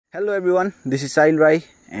Hello everyone, this is Sahil Rai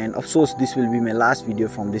and of course this will be my last video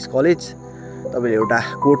from this college. तपाईले एउटा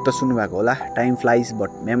coat त सुन्नु भएको होला, time flies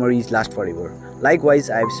but memories last forever. Likewise,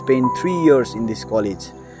 I have spent 3 years in this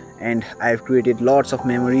college and I have created lots of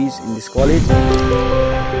memories in this college.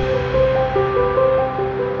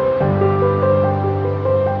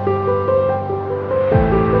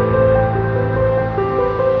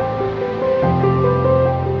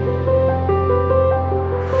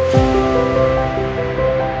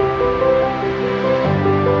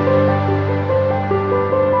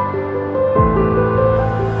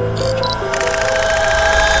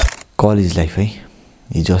 College life है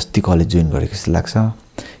हिजो अस्ति college join गरेको जस्तो लाग्छ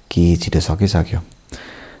कि छिटो सक्यो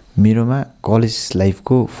मेरोमा कलेज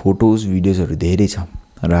लाइफको फोटोज भिडियोजहरु धेरै छ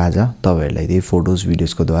र आज तपाईहरुलाई त्यही फोटोज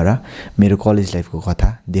भिडियोजको द्वारा मेरो कलेज लाइफको कथा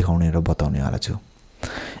देखाउने र बताउने वाला छु।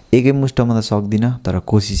 एकै मुष्टमा त सक्दिन तर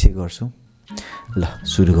कोसिस गर्छु। ल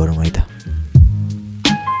सुरु गरौँ है त।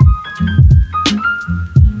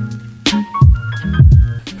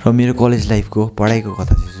 र मेरो कलेज लाइफको पढाइको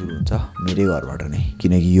कथा चाहिँ सुरु हुन्छ मेरै घरबाट नै,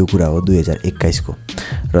 किनकि यो कुरा हो 2021 को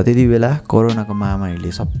र त्यति बेला कोरोनाको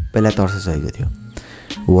महामारीले सबैलाई तर्साइसकेको थियो।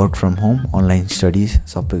 Work from home, online studies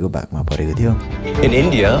सबैको भागमा परेको थियो। In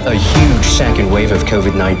India, a huge second wave of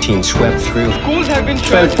COVID-19 swept through. Schools have been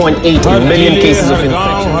 12.8 million cases of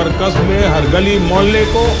infection. हर कस्बे, हर गली मोहल्ले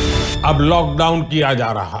को अब लॉकडाउन किया जा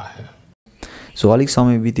रहा है। सो अलिक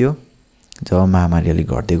समय बित्यो, जब महामारी अलिक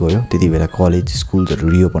घट्दै गयो त्यति बेला कलेज स्कुलहरु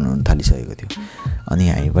रिओपन हुन थालिसकेको थियो अनि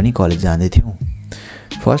हामी पनि कलेज जाँदै थियौं।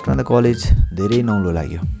 फर्स्टमा त कलेज धेरै नौलो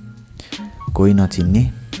लाग्यो। कोही नचिन्ने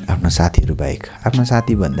आफ्नो साथीहरु बाहेक, आफ्नो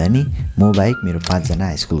साथी भन्दा नि म बाहेक मेरो 5 जना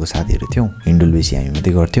हाई स्कुलको साथीहरु थियौं। इन्डोल बेसी हामी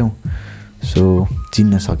मात्रै गर्थ्यौं। सो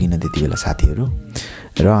चिन्न सकिन त्यति बेला साथीहरु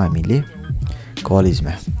र हामीले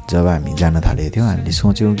कलेजमा जब हामी जान थालेको थियौं हामीले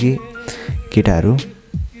सोच्यौं कि केटाहरु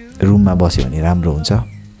रुममा बस्यो भने राम्रो हुन्छ,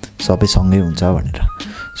 सबै सँगै हुन्छ भनेर।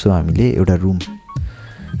 सो हामीले एउटा रुम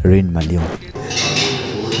रेन्टमा लियौं।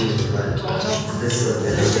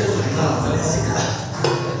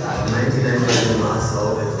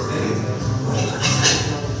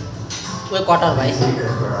 ओए कटर भाइ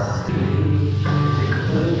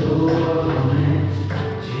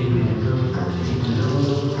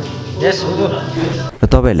र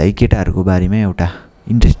तपाईहरुलाई केटाहरुको बारेमा एउटा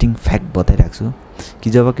इन्ट्रेस्टिङ फ्याक्ट बताइराख्छु छु कि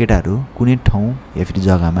जब केटाहरु कुनै ठाउँ या फेरि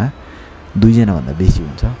जग्गामा 2 जना भन्दा बेसी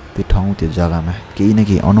हुन्छ, त्यो ठाउँ त्यो जग्गामा केही न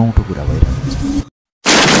केही अनौठो कुरा भइरहेको हुन्छ।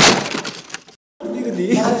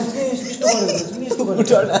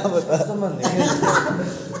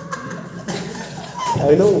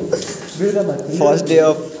 First day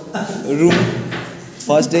of room,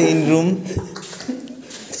 first day in room.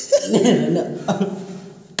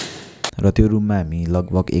 र त्यो रुममा हामी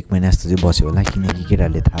लगभग 1 महिना जस्तो चाहिँ बस्यो होला, किनकि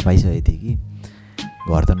केटाहरूले थाहा पाइसकेको थियो कि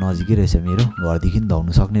घर त नजिकै रहेछ, मेरो घरदेखि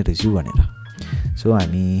धाउनु सक्ने रहेछु भनेर। सो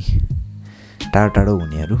हामी टाढो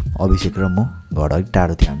हुनेहरू अभिषेक र म घर अलिक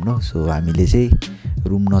टाढो थियो हाम्रो। सो हामीले चाहिँ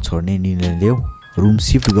रुम नछोड्ने निर्णय लियौँ, रुम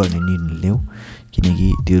सिफ्ट गर्ने निर्णय लियौँ, किनकि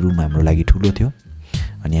त्यो रुम हाम्रो लागि ठुलो थियो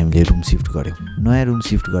अनि हामीले रुम सिफ्ट गर्यौँ। नयाँ रुम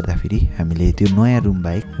सिफ्ट गर्दाखेरि हामीले त्यो नयाँ रुम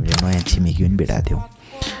बाहेक हामीले नयाँ छिमेकी पनि भेटाएको थियौँ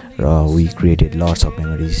र we created lots of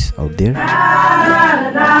memories out there.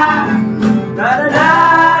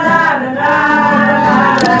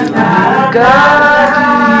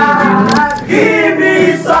 Give me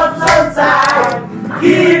some sunshine,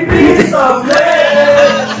 give me some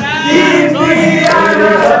rain, give me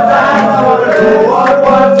another time for the world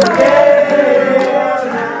once again.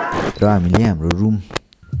 र हामीले हाम्रो रुम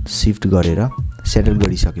सिफ्ट गरेर सेटल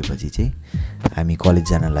गरिसकेपछि चाहिँ हामी कलेज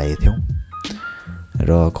जान लागेको थियौँ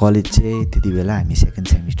र कलेज चाहिँ त्यति बेला हामी सेकेन्ड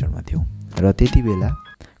सेमिस्टरमा थियौँ र त्यति बेला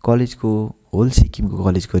कलेजको होल सिक्किमको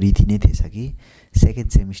कलेजको रीति नै थिएछ कि सेकेन्ड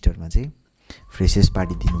सेमिस्टरमा चाहिँ फ्रेशर्स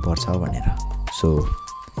पार्टी दिनुपर्छ भनेर। So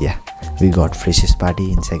yeah we got freshers party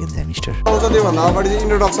in second semester. त्यो भन्दा अगाडि चाहिँ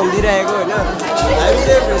इन्ट्रोडक्सन दिइरहेको हैन, हामी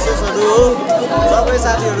चाहिँ फ्रेशर्सहरु सबै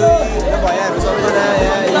साथीहरु भयाहरु सबैजना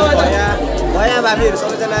भया भाबीहरु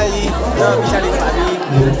सबैजना यी र पिछाडीको भाबी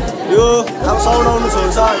यो अब साउन्ड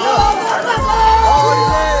छोड्छ हैन।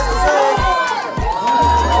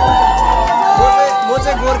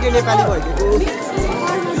 गोर्खे नेपाली भइदिएको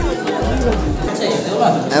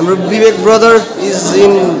हाम्रो विवेक brother is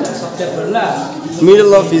in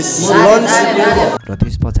middle of his lunch. र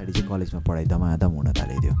त्यस पछाडि चाहिँ कलेजमा पढाइ दमादम हुन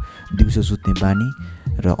थालेको थियो। दिउँसो सुत्ने बानी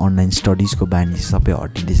र अनलाइन स्टडिजको बानी सबै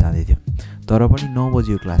हटिँदै जाँदै थियो। तर पनि 9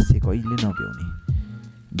 बजे क्लास चाहिँ कहिले नभ्याउने,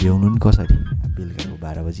 भ्याउनु नि कसरी, बेलुकाको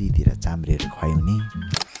 12 बजीतिर चाम्रेहरू खुवाउने।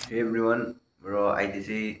 एभ्रिवान, र अहिले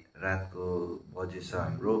चाहिँ रातको बजेछ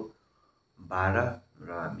हाम्रो 12 र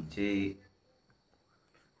हामी चाहिँ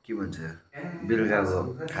के भन्छ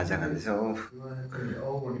बेलुकाको खाजा खाँदैछ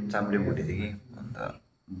हो चाम्रे भुटेदेखि कि अन्त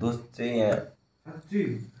दोस्त चाहिँ यहाँ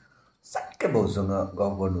साक्कै भाउसँग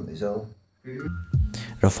गफ गर्नुहुँदैछ हो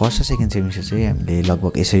र फर्स्ट र सेकेन्ड सेमिस्टर चाहिँ हामीले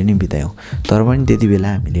लगभग यसरी नै बितायौँ तर पनि त्यति बेला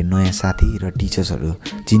हामीले नयाँ साथी र टिचर्सहरू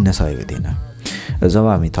चिन्न सकेको थिएन र जब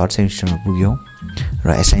हामी थर्ड सेमिस्टरमा पुग्यौँ र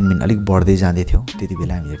एसाइनमेन्ट अलिक बढ्दै जाँदै थियौँ त्यति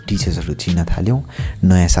बेला हामीले टिचर्सहरू चिन्न थाल्यौँ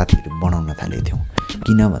नयाँ साथीहरू बनाउन थालेको थियौँ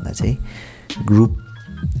किन भन्दा चाहिँ ग्रुप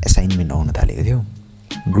एसाइनमेन्ट आउन थालेको थियो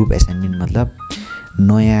ग्रुप एसाइनमेन्ट मतलब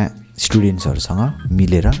नयाँ स्टुडेन्ट्सहरूसँग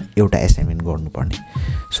मिलेर एउटा एसाइनमेन्ट गर्नुपर्ने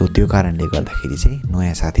सो त्यो कारणले गर्दाखेरि चाहिँ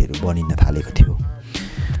नयाँ साथीहरू बनिन थालेको थियो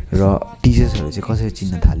र टिचर्सहरू चाहिँ कसरी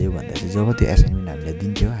चिन्न थाल्यो भन्दा चाहिँ जब त्यो एसाइनमेन्ट हामीलाई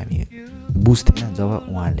दिन्थ्यो हामी बुझ्थेन जब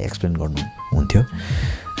उहाँहरूले एक्सप्लेन गर्नुहुन्थ्यो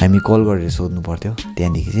हामी कल गरेर सोध्नु पर्थ्यो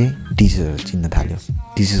त्यहाँदेखि चाहिँ टिचर्सहरू चिन्न थाल्यो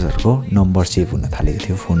टिचर्सहरूको नम्बर सेभ हुन थालेको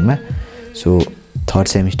थियो फोनमा सो थर्ड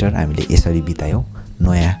सेमिस्टर हामीले यसरी बितायौँ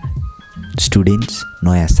नयाँ स्टुडेन्ट्स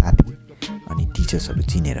नयाँ साथी अनि टिचर्सहरू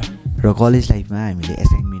चिनेर र कलेज लाइफमा हामीले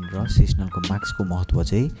एसाइनमेन्ट र सेसनलको मार्क्सको महत्त्व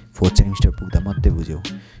चाहिँ फोर्थ सेमिस्टर पुग्दा मात्रै बुझ्यौँ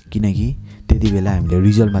किनकि त्यति बेला हामीले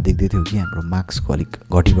रिजल्टमा देख्दै थियौँ कि हाम्रो मार्क्सको अलिक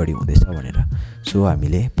घटिबढी हुँदैछ भनेर सो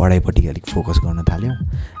हामीले पढाइपट्टि अलिक फोकस गर्न थाल्यौँ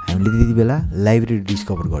हामीले त्यति बेला लाइब्रेरी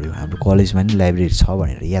डिस्कभर गऱ्यौँ हाम्रो कलेजमा नि लाइब्रेरी छ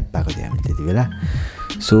भनेर याद पाएको थियो हामीले त्यति बेला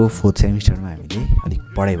सो फोर्थ सेमिस्टरमा हामीले अलिक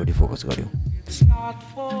पढाइपट्टि फोकस गऱ्यौँ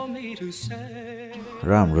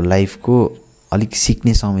र हाम्रो लाइफको अलिक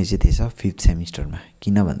सिक्ने समय चाहिँ थिएछ फिफ्थ सेमिस्टरमा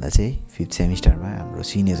किन भन्दा चाहिँ फिफ्थ सेमिस्टरमा हाम्रो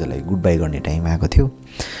सिनियर्सहरूलाई गुड बाई गर्ने टाइम आएको थियो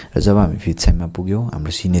र जब हामी फिफ्थ सेममा पुग्यौँ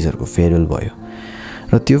हाम्रो सिनियर्सहरूको फेयरवेल भयो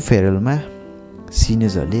र त्यो फेयरवेलमा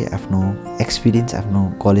सिनियर्सहरूले आफ्नो एक्सपिरियन्स आफ्नो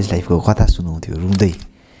कलेज लाइफको कथा सुनाउँथ्यो रुँदै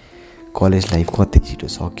कलेज लाइफ कति छिटो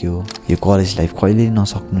सक्यो यो कलेज लाइफ कहिले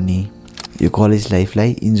नसक्नु नि यो कलेज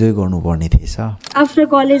लाइफलाई इन्जोय गर्नुपर्ने थिएछ आफ्टर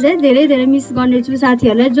कलेज है धेरै धेरै मिस गर्नेछु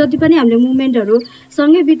साथीहरूलाई जति पनि हामीले मुभमेन्टहरू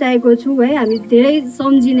सँगै बिताएको छु है हामी धेरै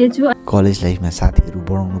सम्झिनेछु कलेज लाइफमा साथीहरू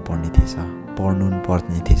बढाउनु पर्ने थिएछ पढ्नु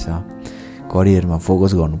पर्ने थिएछ करियरमा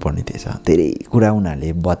फोकस गर्नुपर्ने थिएछ धेरै कुरा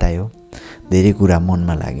उनीहरूले बतायो धेरै कुरा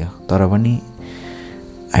मनमा लाग्यो तर पनि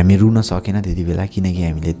हामी रुन सकेन त्यति बेला किनकि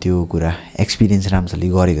हामीले त्यो कुरा एक्सपिरियन्स राम्रोसँगले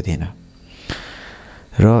गरेको थिएन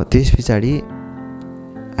र त्यस पछाडि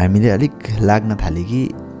हामीले अलिक लाग्न थाल्यो कि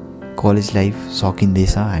कलेज लाइफ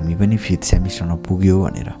सकिँदैछ हामी पनि फिफ्थ सेमिस्टरमा पुग्यो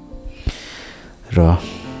भनेर र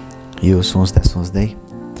यो सोच्दा सोच्दै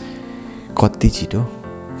कति छिटो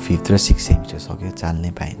फिफ्थ र सिक्स्थ सेमिस्टर सक्यो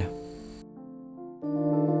चाल्नै पाएन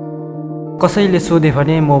कसैले सोधे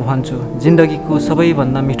भने म भन्छु जिन्दगीको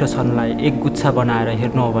सबैभन्दा मिठो क्षणलाई एक गुच्छा बनाएर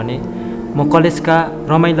हेर्नु हो भने म कलेजका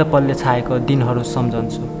रमाइलो पलले छाएको दिनहरू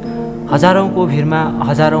सम्झन्छु हजारौँको भिडमा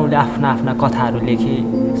हजारौँले आफ्ना आफ्ना कथाहरू लेखे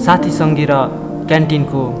साथीसँगी र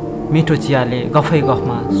क्यान्टिनको मिठो चियाले गफै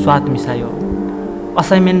गफमा स्वाद मिसायो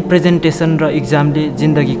असाइनमेन्ट प्रेजेन्टेसन र इक्जामले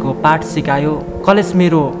जिन्दगीको पाठ सिकायो कलेज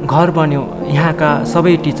मेरो घर बन्यो यहाँका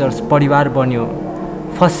सबै टिचर्स परिवार बन्यो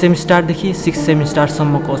फर्स्ट सेमिस्टरदेखि सिक्स्थ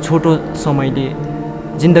सेमिस्टरसम्मको छोटो समयले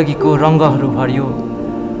जिन्दगीको रङ्गहरू भरियो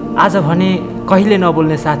आज भने कहिले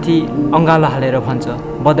नबोल्ने साथी अङ्गालो हालेर भन्छ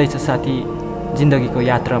बधाई छ साथी जिन्दगीको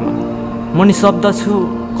यात्रामा म निशब्द छु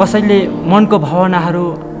कसैले मनको भावनाहरू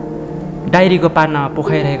डायरीको पानामा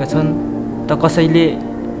पोखाइरहेका छन् त कसैले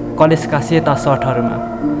कलेजका सेता सर्टहरूमा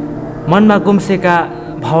मनमा गुम्सेका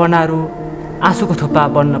भावनाहरू आँसुको थोपा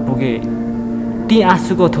बन्न पुगे ती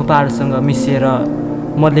आँसुको थोपाहरूसँग मिसिएर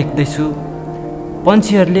म लेख्दैछु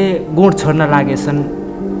पन्छीहरूले गुण छोड्न लागेछन्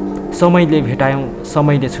समयले भेटायौँ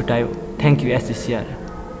समयले छुटायो थ्याङ्क यू एसएससीआर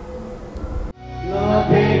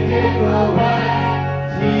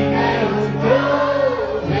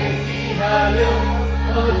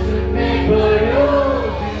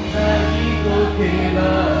जिन्दगीको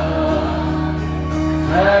खेला